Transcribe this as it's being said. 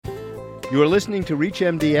You are listening to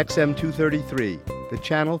ReachMD XM 233, the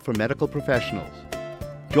channel for medical professionals.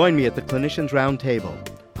 Join me at the Clinicians Roundtable.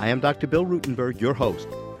 I am Dr. Bill Rutenberg, your host,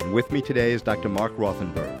 and with me today is Dr. Mark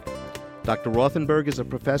Rothenberg. Dr. Rothenberg is a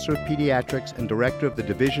professor of pediatrics and director of the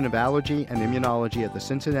Division of Allergy and Immunology at the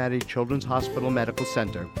Cincinnati Children's Hospital Medical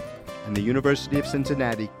Center and the University of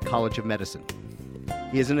Cincinnati College of Medicine.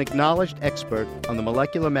 He is an acknowledged expert on the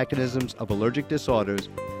molecular mechanisms of allergic disorders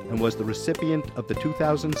and was the recipient of the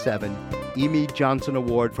 2007 E. Mead Johnson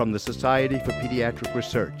Award from the Society for Pediatric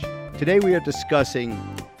Research. Today we are discussing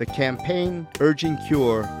the campaign urging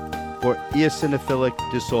cure for eosinophilic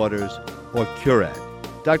disorders, or CURAD.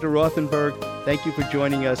 Dr. Rothenberg, thank you for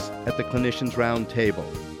joining us at the Clinicians Roundtable.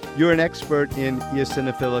 You're an expert in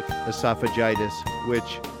eosinophilic esophagitis,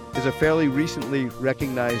 which is a fairly recently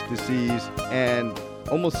recognized disease and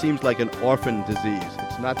almost seems like an orphan disease.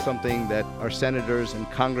 It's not something that our senators and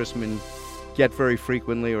congressmen get very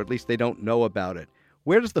frequently, or at least they don't know about it.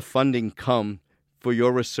 Where does the funding come for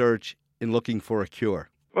your research in looking for a cure?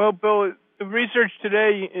 Well, Bill, the research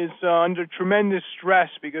today is under tremendous stress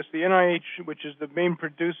because the NIH, which is the main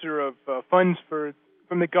producer of funds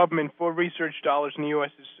from the government for research dollars in the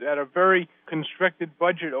U.S., has had a very constricted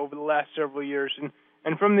budget over the last several years.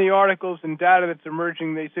 And from the articles and data that's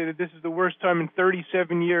emerging, they say that this is the worst time in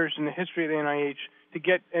 37 years in the history of the NIH to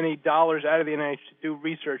get any dollars out of the NIH to do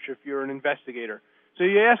research if you're an investigator. So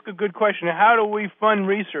you ask a good question, how do we fund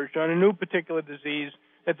research on a new particular disease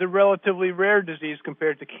that's a relatively rare disease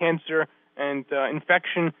compared to cancer and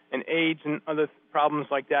infection and AIDS and other problems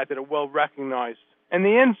like that are well recognized? And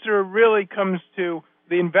the answer really comes to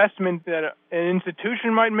the investment that an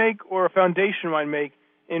institution might make or a foundation might make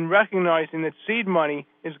in recognizing that seed money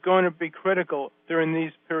is going to be critical during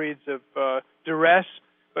these periods of duress,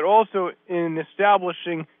 but also in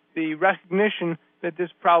establishing the recognition that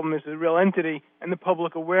this problem is a real entity and the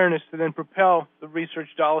public awareness to then propel the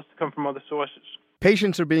research dollars to come from other sources.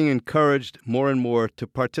 Patients are being encouraged more and more to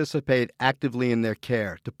participate actively in their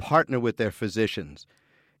care, to partner with their physicians.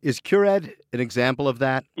 Is CURAD an example of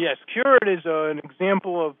that? Yes, CURAD is an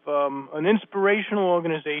example of an inspirational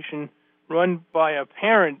organization run by a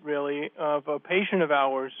parent, really, of a patient of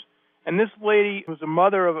ours. And this lady was a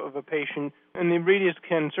mother of a patient, and the readers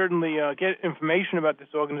can certainly get information about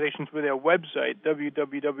this organization through their website,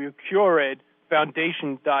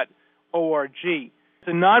 www.curadfoundation.org. It's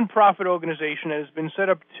a nonprofit organization that has been set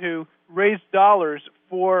up to raise dollars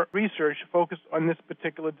for research focused on this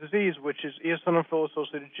particular disease, which is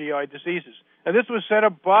eosinophil-associated GI diseases. Now, this was set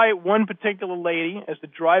up by one particular lady as the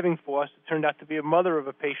driving force. It turned out to be a mother of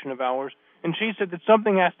a patient of ours, and she said that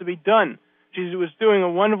something has to be done. She was doing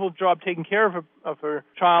a wonderful job taking care of her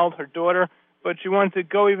child, her daughter, but she wanted to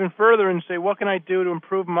go even further and say, what can I do to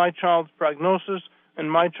improve my child's prognosis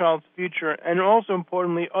and my child's future, and also,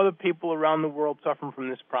 importantly, other people around the world suffering from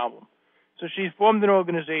this problem. So she formed an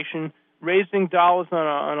organization raising dollars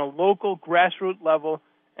on a local grassroots level,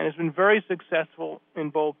 and has been very successful in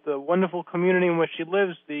both the wonderful community in which she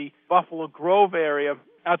lives, the Buffalo Grove area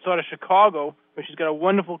outside of Chicago, where she's got a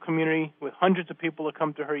wonderful community with hundreds of people that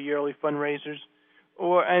come to her yearly fundraisers.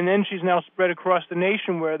 And then she's now spread across the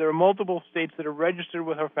nation where there are multiple states that are registered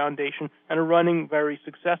with her foundation and are running very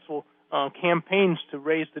successful campaigns to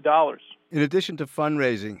raise the dollars. In addition to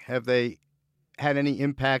fundraising, have they had any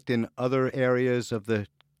impact in other areas of the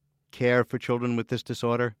care for children with this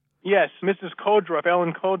disorder? Yes, Mrs. Kodroff,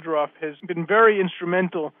 Ellen Kodroff, has been very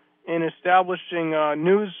instrumental in establishing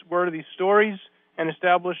newsworthy stories and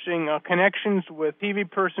establishing connections with TV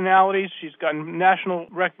personalities. She's gotten national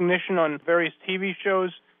recognition on various TV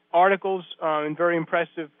shows, articles, in very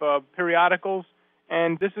impressive periodicals.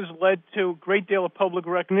 And this has led to a great deal of public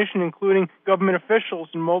recognition, including government officials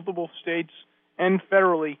in multiple states and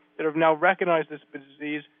federally that have now recognized this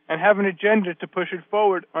disease and have an agenda to push it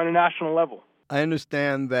forward on a national level. I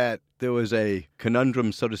understand that there was a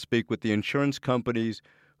conundrum, so to speak, with the insurance companies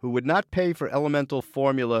who would not pay for elemental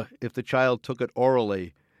formula if the child took it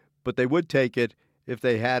orally, but they would take it if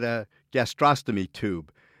they had a gastrostomy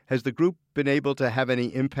tube. Has the group been able to have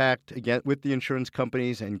any impact again with the insurance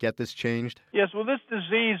companies and get this changed? Yes, well, this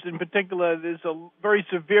disease in particular is a very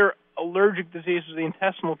severe allergic disease of the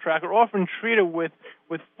intestinal tract, are often treated with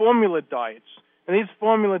formula diets. And these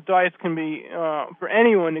formula diets can be, for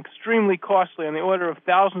anyone, extremely costly, on the order of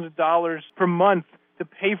thousands of dollars per month to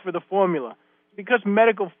pay for the formula. Because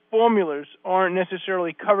medical formulas aren't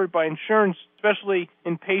necessarily covered by insurance, especially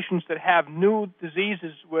in patients that have new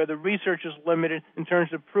diseases where the research is limited in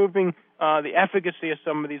terms of proving the efficacy of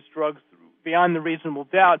some of these drugs beyond the reasonable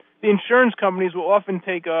doubt, the insurance companies will often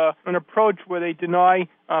take an approach where they deny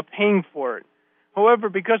paying for it. However,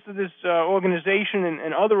 because of this organization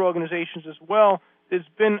and other organizations as well, there's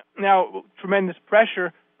been now tremendous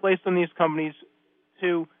pressure placed on these companies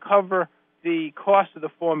to cover the cost of the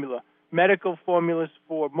formula. Medical formulas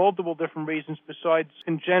for multiple different reasons besides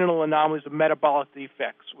congenital anomalies of metabolic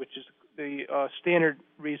defects, which is the standard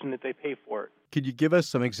reason that they pay for it. Could you give us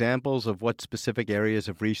some examples of what specific areas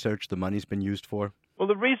of research the money's been used for? Well,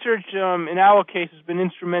 the research in our case has been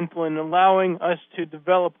instrumental in allowing us to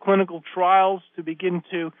develop clinical trials to begin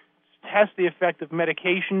to test the effect of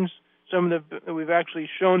medications. Some of that we've actually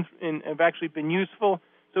shown have actually been useful.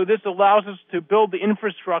 So this allows us to build the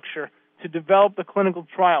infrastructure to develop the clinical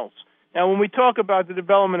trials. Now, when we talk about the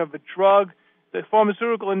development of a drug, the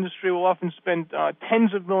pharmaceutical industry will often spend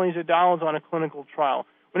tens of millions of dollars on a clinical trial.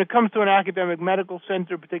 When it comes to an academic medical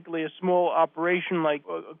center, particularly a small operation like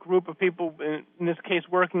a group of people, in this case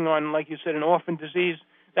working on, like you said, an orphan disease,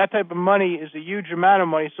 that type of money is a huge amount of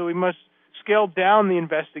money, so we must scale down the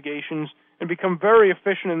investigations and become very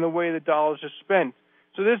efficient in the way the dollars are spent.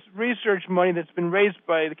 So this research money that's been raised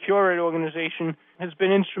by the Curate organization has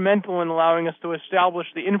been instrumental in allowing us to establish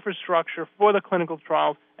the infrastructure for the clinical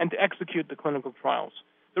trials and to execute the clinical trials.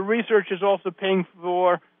 The research is also paying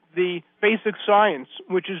for the basic science,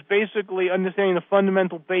 which is basically understanding the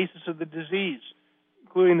fundamental basis of the disease,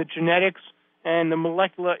 including the genetics and the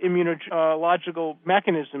molecular immunological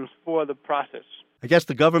mechanisms for the process. I guess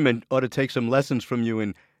the government ought to take some lessons from you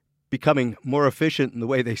in becoming more efficient in the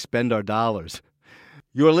way they spend our dollars.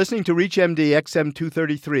 You are listening to ReachMD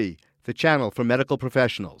XM233, the channel for medical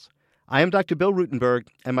professionals. I am Dr. Bill Rutenberg,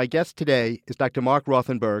 and my guest today is Dr. Mark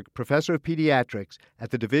Rothenberg, professor of pediatrics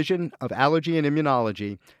at the Division of Allergy and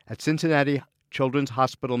Immunology at Cincinnati Children's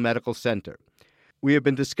Hospital Medical Center. We have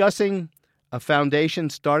been discussing a foundation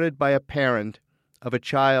started by a parent of a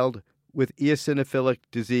child with eosinophilic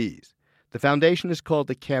disease. The foundation is called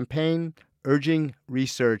the Campaign Urging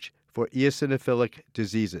Research for Eosinophilic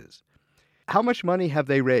Diseases. How much money have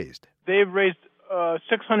they raised? They've raised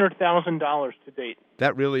 $600,000 to date.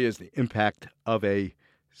 That really is the impact of a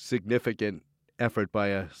significant effort by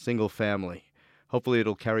a single family. Hopefully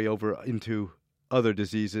it'll carry over into other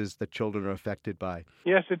diseases that children are affected by.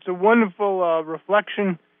 Yes, it's a wonderful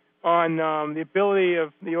reflection on the ability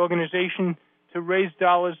of the organization to raise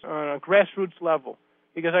dollars on a grassroots level.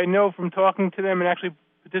 Because I know from talking to them and actually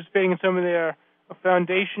participating in some of their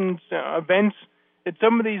foundation's events, that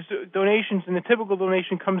some of these donations, and the typical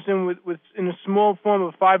donation comes in with in a small form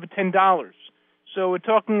of $5 or $10. So we're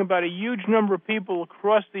talking about a huge number of people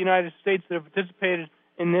across the United States that have participated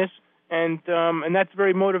in this, and that's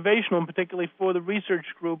very motivational, and particularly for the research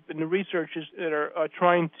group and the researchers that are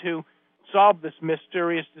trying to solve this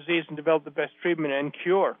mysterious disease and develop the best treatment and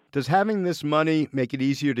cure. Does having this money make it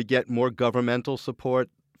easier to get more governmental support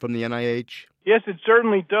from the NIH? Yes, it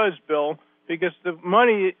certainly does, Bill, because the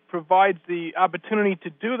money provides the opportunity to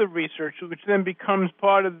do the research, which then becomes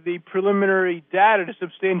part of the preliminary data to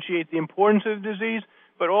substantiate the importance of the disease,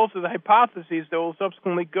 but also the hypotheses that will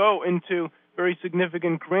subsequently go into very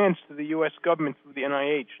significant grants to the U.S. government through the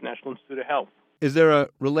NIH, National Institute of Health. Is there a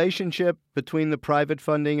relationship between the private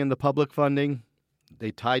funding and the public funding? Are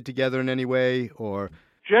they tied together in any way, or?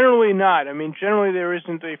 Generally not. Generally there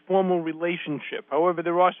isn't a formal relationship. However,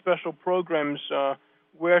 there are special programs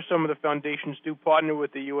where some of the foundations do partner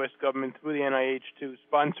with the U.S. government through the NIH to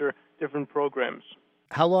sponsor different programs.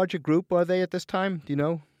 How large a group are they at this time? Do you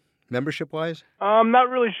know, membership-wise? I'm not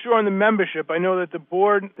really sure on the membership. I know that the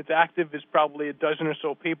board that's active is probably a dozen or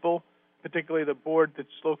so people, particularly the board that's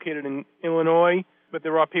located in Illinois, but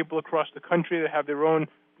there are people across the country that have their own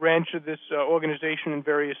branch of this organization in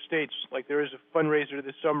various states. Like there is a fundraiser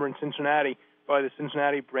this summer in Cincinnati by the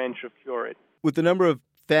Cincinnati branch of Curate. With the number of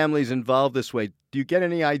families involved this way, do you get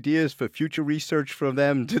any ideas for future research from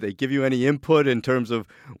them? Do they give you any input in terms of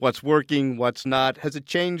what's working, what's not? Has it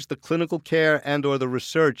changed the clinical care and or the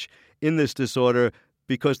research in this disorder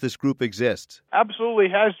because this group exists? Absolutely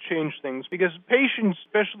has changed things because patients,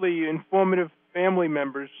 especially informative family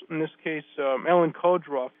members, in this case Ellen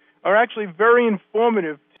Kodroff, are actually very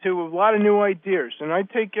informative to a lot of new ideas. And I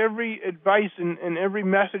take every advice and every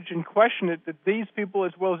message and question that these people,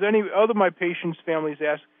 as well as any other of my patients' families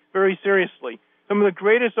ask, very seriously. Some of the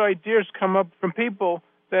greatest ideas come up from people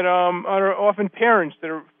that are often parents that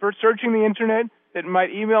are first searching the Internet, that might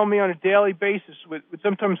email me on a daily basis with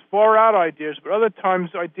sometimes far-out ideas, but other times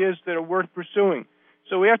ideas that are worth pursuing.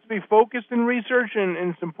 So we have to be focused in research, and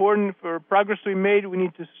it's important for progress to be made. We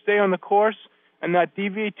need to stay on the course and not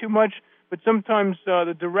deviate too much. But sometimes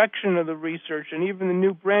the direction of the research and even the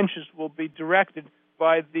new branches will be directed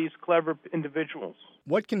by these clever individuals.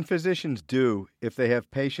 What can physicians do if they have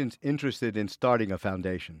patients interested in starting a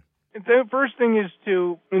foundation? The first thing is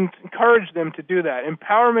to encourage them to do that.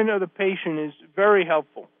 Empowerment of the patient is very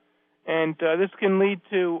helpful. And this can lead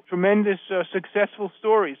to tremendous successful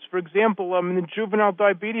stories. For example, in the Juvenile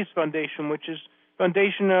Diabetes Foundation, which is a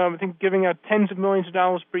foundation, I think, giving out tens of millions of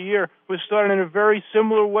dollars per year, was started in a very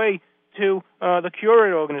similar way to the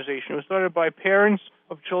Curate organization. It was started by parents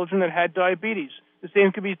of children that had diabetes. The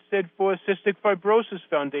same could be said for Cystic Fibrosis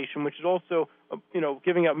Foundation, which is also,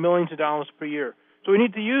 giving out millions of dollars per year. So we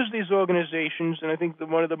need to use these organizations, and I think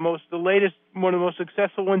one of the most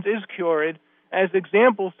successful ones is Curate, as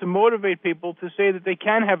examples to motivate people to say that they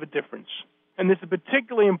can have a difference. And this is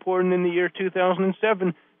particularly important in the year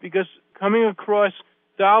 2007 because coming across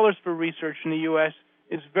dollars for research in the U.S.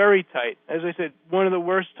 is very tight. As I said, one of the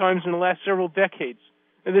worst times in the last several decades.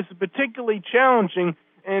 And this is particularly challenging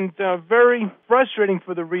and very frustrating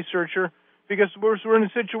for the researcher because we're in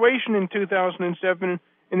a situation in 2007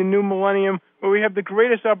 in the new millennium where we have the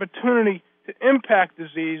greatest opportunity to impact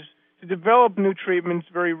disease, to develop new treatments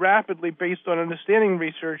very rapidly based on understanding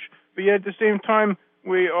research, but yet at the same time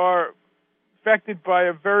we are affected by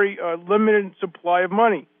a very limited supply of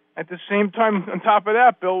money. At the same time, on top of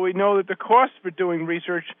that, Bill, we know that the cost for doing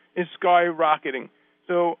research is skyrocketing.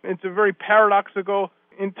 So it's a very paradoxical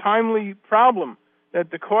and timely problem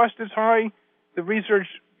that the cost is high, the research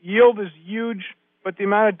yield is huge, but the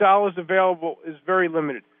amount of dollars available is very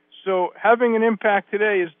limited. So having an impact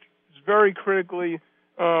today is very critically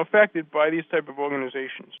affected by these type of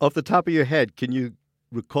organizations. Off the top of your head, can you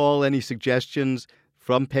recall any suggestions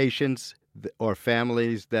from patients or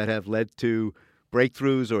families that have led to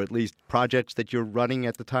breakthroughs or at least projects that you're running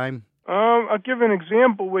at the time? I'll give an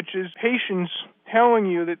example, which is patients telling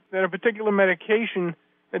you that a particular medication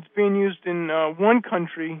that's being used in one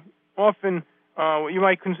country, often what you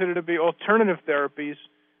might consider to be alternative therapies,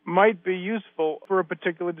 might be useful for a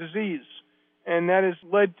particular disease. And that has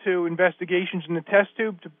led to investigations in the test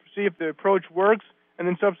tube to see if the approach works, and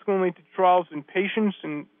then subsequently to trials in patients,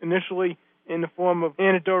 and initially in the form of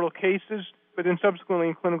anecdotal cases, but then subsequently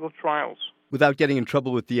in clinical trials. Without getting in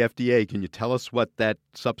trouble with the FDA, can you tell us what that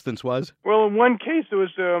substance was? Well, in one case, it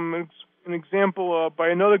was an example by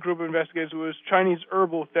another group of investigators. It was Chinese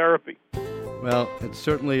herbal therapy. Well, it's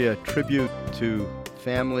certainly a tribute to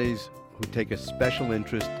families who take a special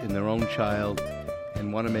interest in their own child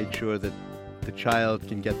and want to make sure that the child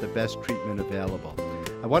can get the best treatment available.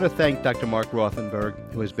 I want to thank Dr. Mark Rothenberg,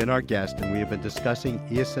 who has been our guest, and we have been discussing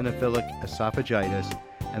eosinophilic esophagitis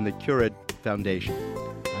and the Curate Foundation.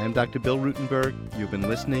 I am Dr. Bill Rutenberg. You've been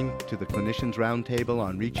listening to the Clinicians Roundtable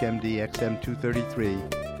on ReachMD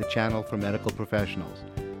XM233, the channel for medical professionals.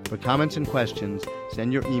 For comments and questions,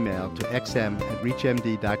 send your email to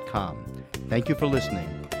xm@reachmd.com. Thank you for listening.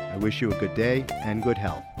 I wish you a good day and good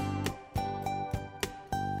health.